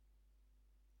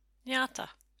Nyata.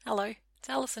 Hello, it's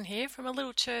Alison here from a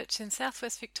little church in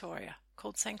southwest Victoria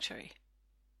called Sanctuary.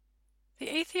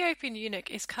 The Ethiopian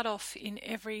eunuch is cut off in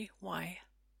every way.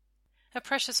 A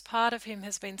precious part of him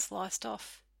has been sliced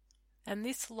off, and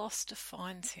this loss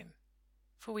defines him,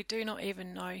 for we do not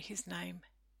even know his name.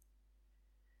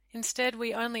 Instead,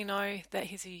 we only know that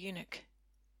he's a eunuch,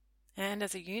 and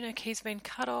as a eunuch he's been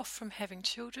cut off from having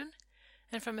children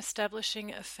and from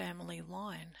establishing a family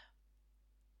line.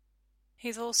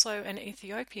 He's also an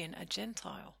Ethiopian, a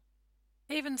Gentile.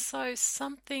 Even so,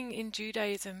 something in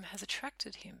Judaism has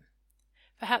attracted him,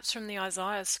 perhaps from the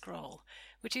Isaiah scroll,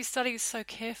 which he studies so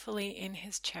carefully in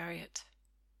his chariot.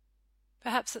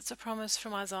 Perhaps it's a promise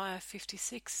from Isaiah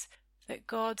 56 that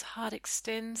God's heart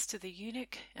extends to the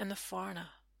eunuch and the foreigner,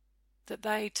 that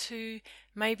they too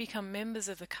may become members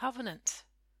of the covenant,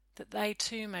 that they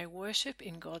too may worship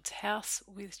in God's house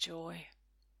with joy.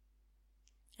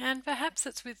 And perhaps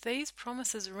it's with these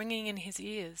promises ringing in his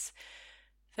ears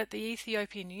that the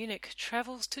Ethiopian eunuch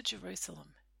travels to Jerusalem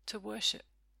to worship.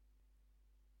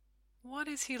 What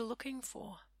is he looking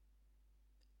for?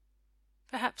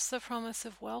 Perhaps the promise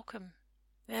of welcome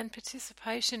and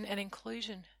participation and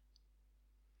inclusion.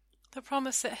 The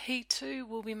promise that he too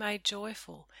will be made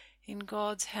joyful in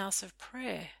God's house of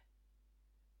prayer.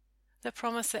 The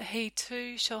promise that he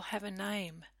too shall have a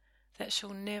name that shall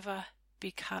never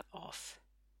be cut off.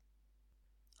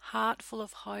 Heart full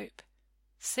of hope,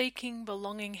 seeking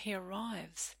belonging, he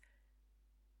arrives,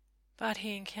 but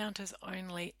he encounters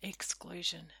only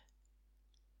exclusion.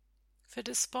 For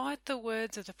despite the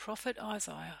words of the prophet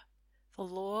Isaiah, the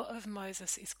law of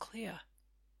Moses is clear.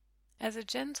 As a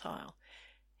Gentile,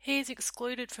 he is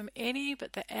excluded from any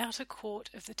but the outer court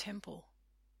of the temple,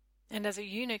 and as a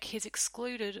eunuch he is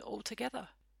excluded altogether.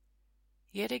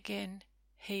 Yet again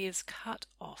he is cut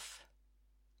off.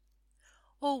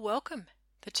 All welcome,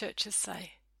 the churches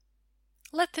say.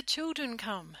 Let the children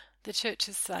come, the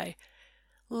churches say.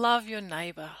 Love your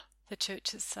neighbour, the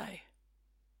churches say.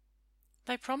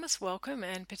 They promise welcome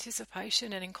and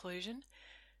participation and inclusion.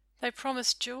 They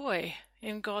promise joy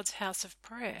in God's house of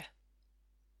prayer.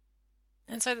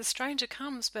 And so the stranger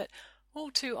comes, but all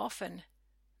too often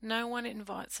no one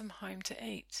invites them home to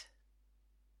eat.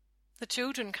 The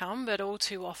children come, but all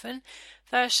too often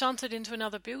they are shunted into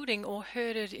another building or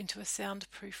herded into a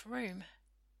soundproof room.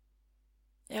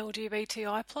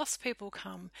 LGBTI plus people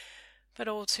come, but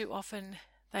all too often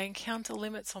they encounter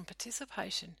limits on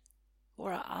participation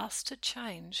or are asked to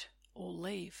change or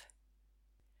leave.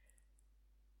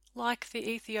 Like the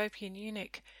Ethiopian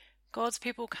eunuch, God's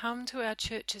people come to our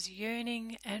churches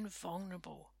yearning and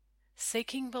vulnerable,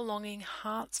 seeking belonging,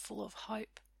 hearts full of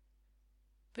hope,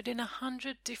 but in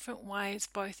 100 different ways,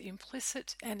 both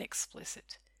implicit and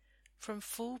explicit. From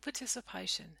full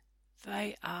participation,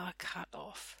 they are cut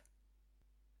off.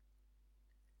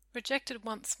 Rejected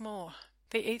once more,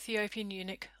 the Ethiopian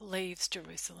eunuch leaves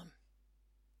Jerusalem.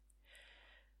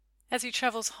 As he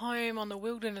travels home on the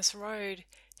wilderness road,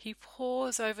 he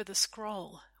pores over the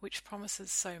scroll which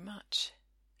promises so much.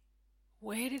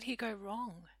 Where did he go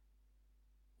wrong?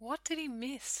 What did he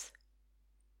miss?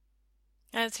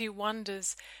 As he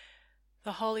wonders,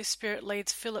 the Holy Spirit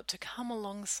leads Philip to come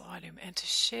alongside him and to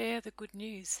share the good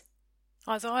news.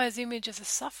 Isaiah's image of the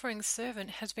suffering servant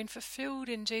has been fulfilled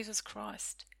in Jesus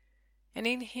Christ, and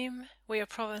in him we are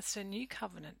promised a new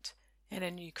covenant and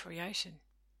a new creation.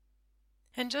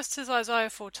 And just as Isaiah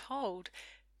foretold,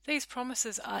 these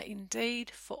promises are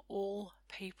indeed for all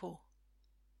people.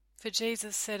 For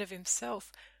Jesus said of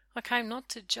himself, I came not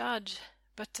to judge,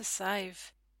 but to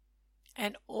save.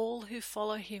 And all who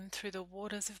follow him through the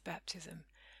waters of baptism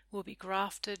will be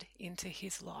grafted into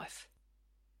his life.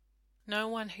 No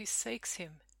one who seeks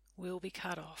him will be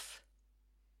cut off.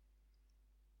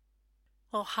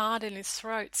 While hard in his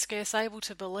throat, scarce able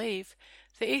to believe,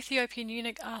 the Ethiopian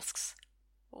eunuch asks,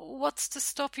 What's to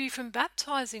stop you from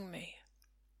baptizing me?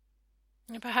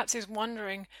 And perhaps he's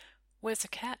wondering, where's the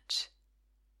catch?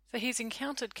 For he's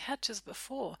encountered catches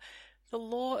before. The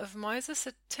law of Moses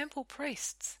are temple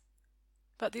priests.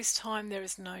 But this time there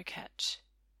is no catch,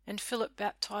 and Philip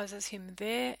baptizes him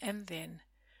there and then,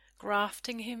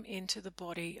 grafting him into the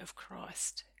body of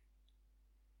Christ.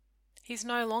 He's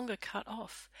no longer cut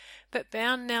off, but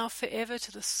bound now forever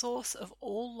to the source of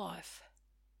all life.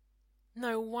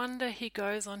 No wonder he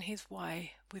goes on his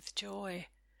way with joy,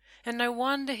 and no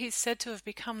wonder he's said to have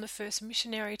become the first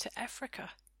missionary to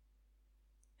Africa.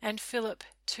 And Philip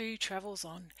too travels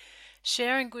on,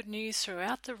 sharing good news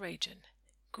throughout the region,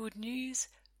 good news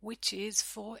which is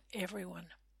for everyone.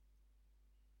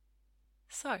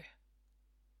 So,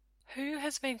 who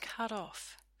has been cut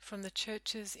off from the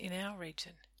churches in our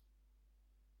region?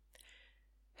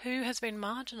 Who has been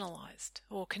marginalised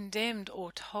or condemned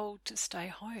or told to stay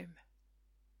home?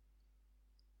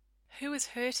 Who is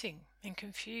hurting and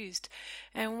confused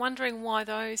and wondering why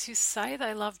those who say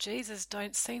they love Jesus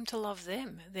don't seem to love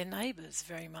them, their neighbours,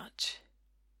 very much?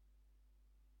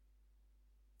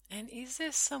 And is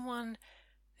there someone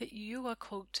that you are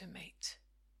called to meet?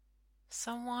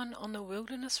 Someone on the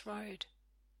wilderness road?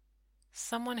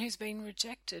 Someone who's been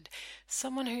rejected?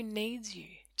 Someone who needs you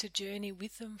to journey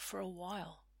with them for a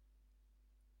while?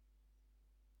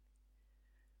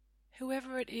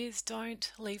 Whoever it is,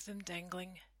 don't leave them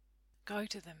dangling. Go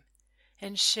to them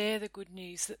and share the good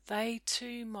news that they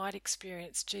too might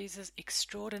experience Jesus'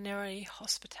 extraordinary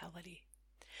hospitality,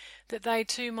 that they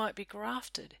too might be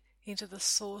grafted into the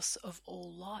source of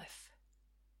all life.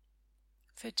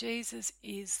 For Jesus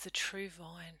is the true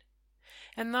vine,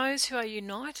 and those who are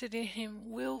united in him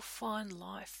will find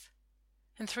life,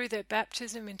 and through their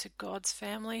baptism into God's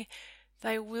family,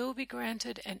 they will be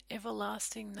granted an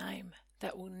everlasting name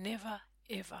that will never,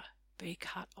 ever be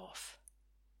cut off.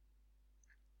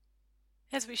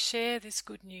 As we share this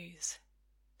good news,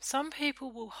 some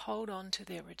people will hold on to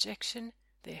their rejection,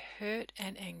 their hurt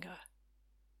and anger,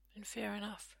 and fair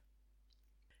enough.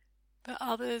 But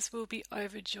others will be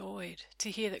overjoyed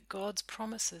to hear that God's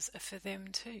promises are for them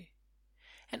too,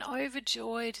 and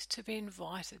overjoyed to be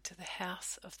invited to the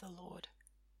house of the Lord.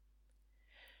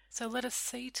 So let us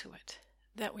see to it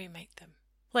that we meet them.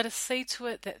 Let us see to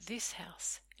it that this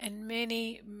house and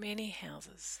many, many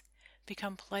houses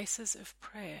become places of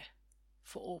prayer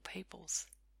for all peoples.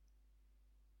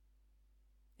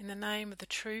 In the name of the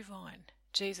true vine,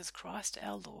 Jesus Christ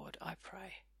our Lord, I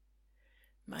pray.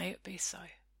 May it be so.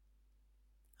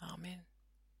 Amen.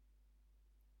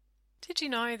 Did you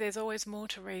know there's always more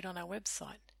to read on our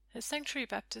website at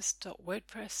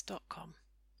sanctuarybaptist.wordpress.com?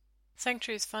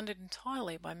 Sanctuary is funded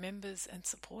entirely by members and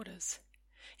supporters.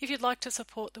 If you'd like to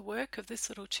support the work of this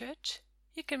little church,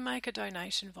 you can make a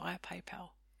donation via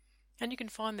PayPal, and you can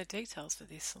find the details for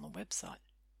this on the website.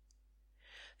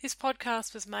 This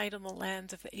podcast was made on the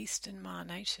lands of the Eastern Maar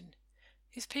Nation,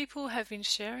 whose people have been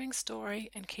sharing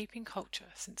story and keeping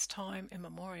culture since time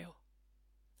immemorial.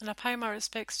 And I pay my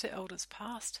respects to elders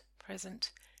past,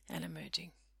 present, and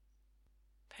emerging.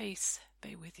 Peace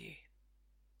be with you.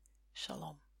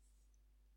 Shalom.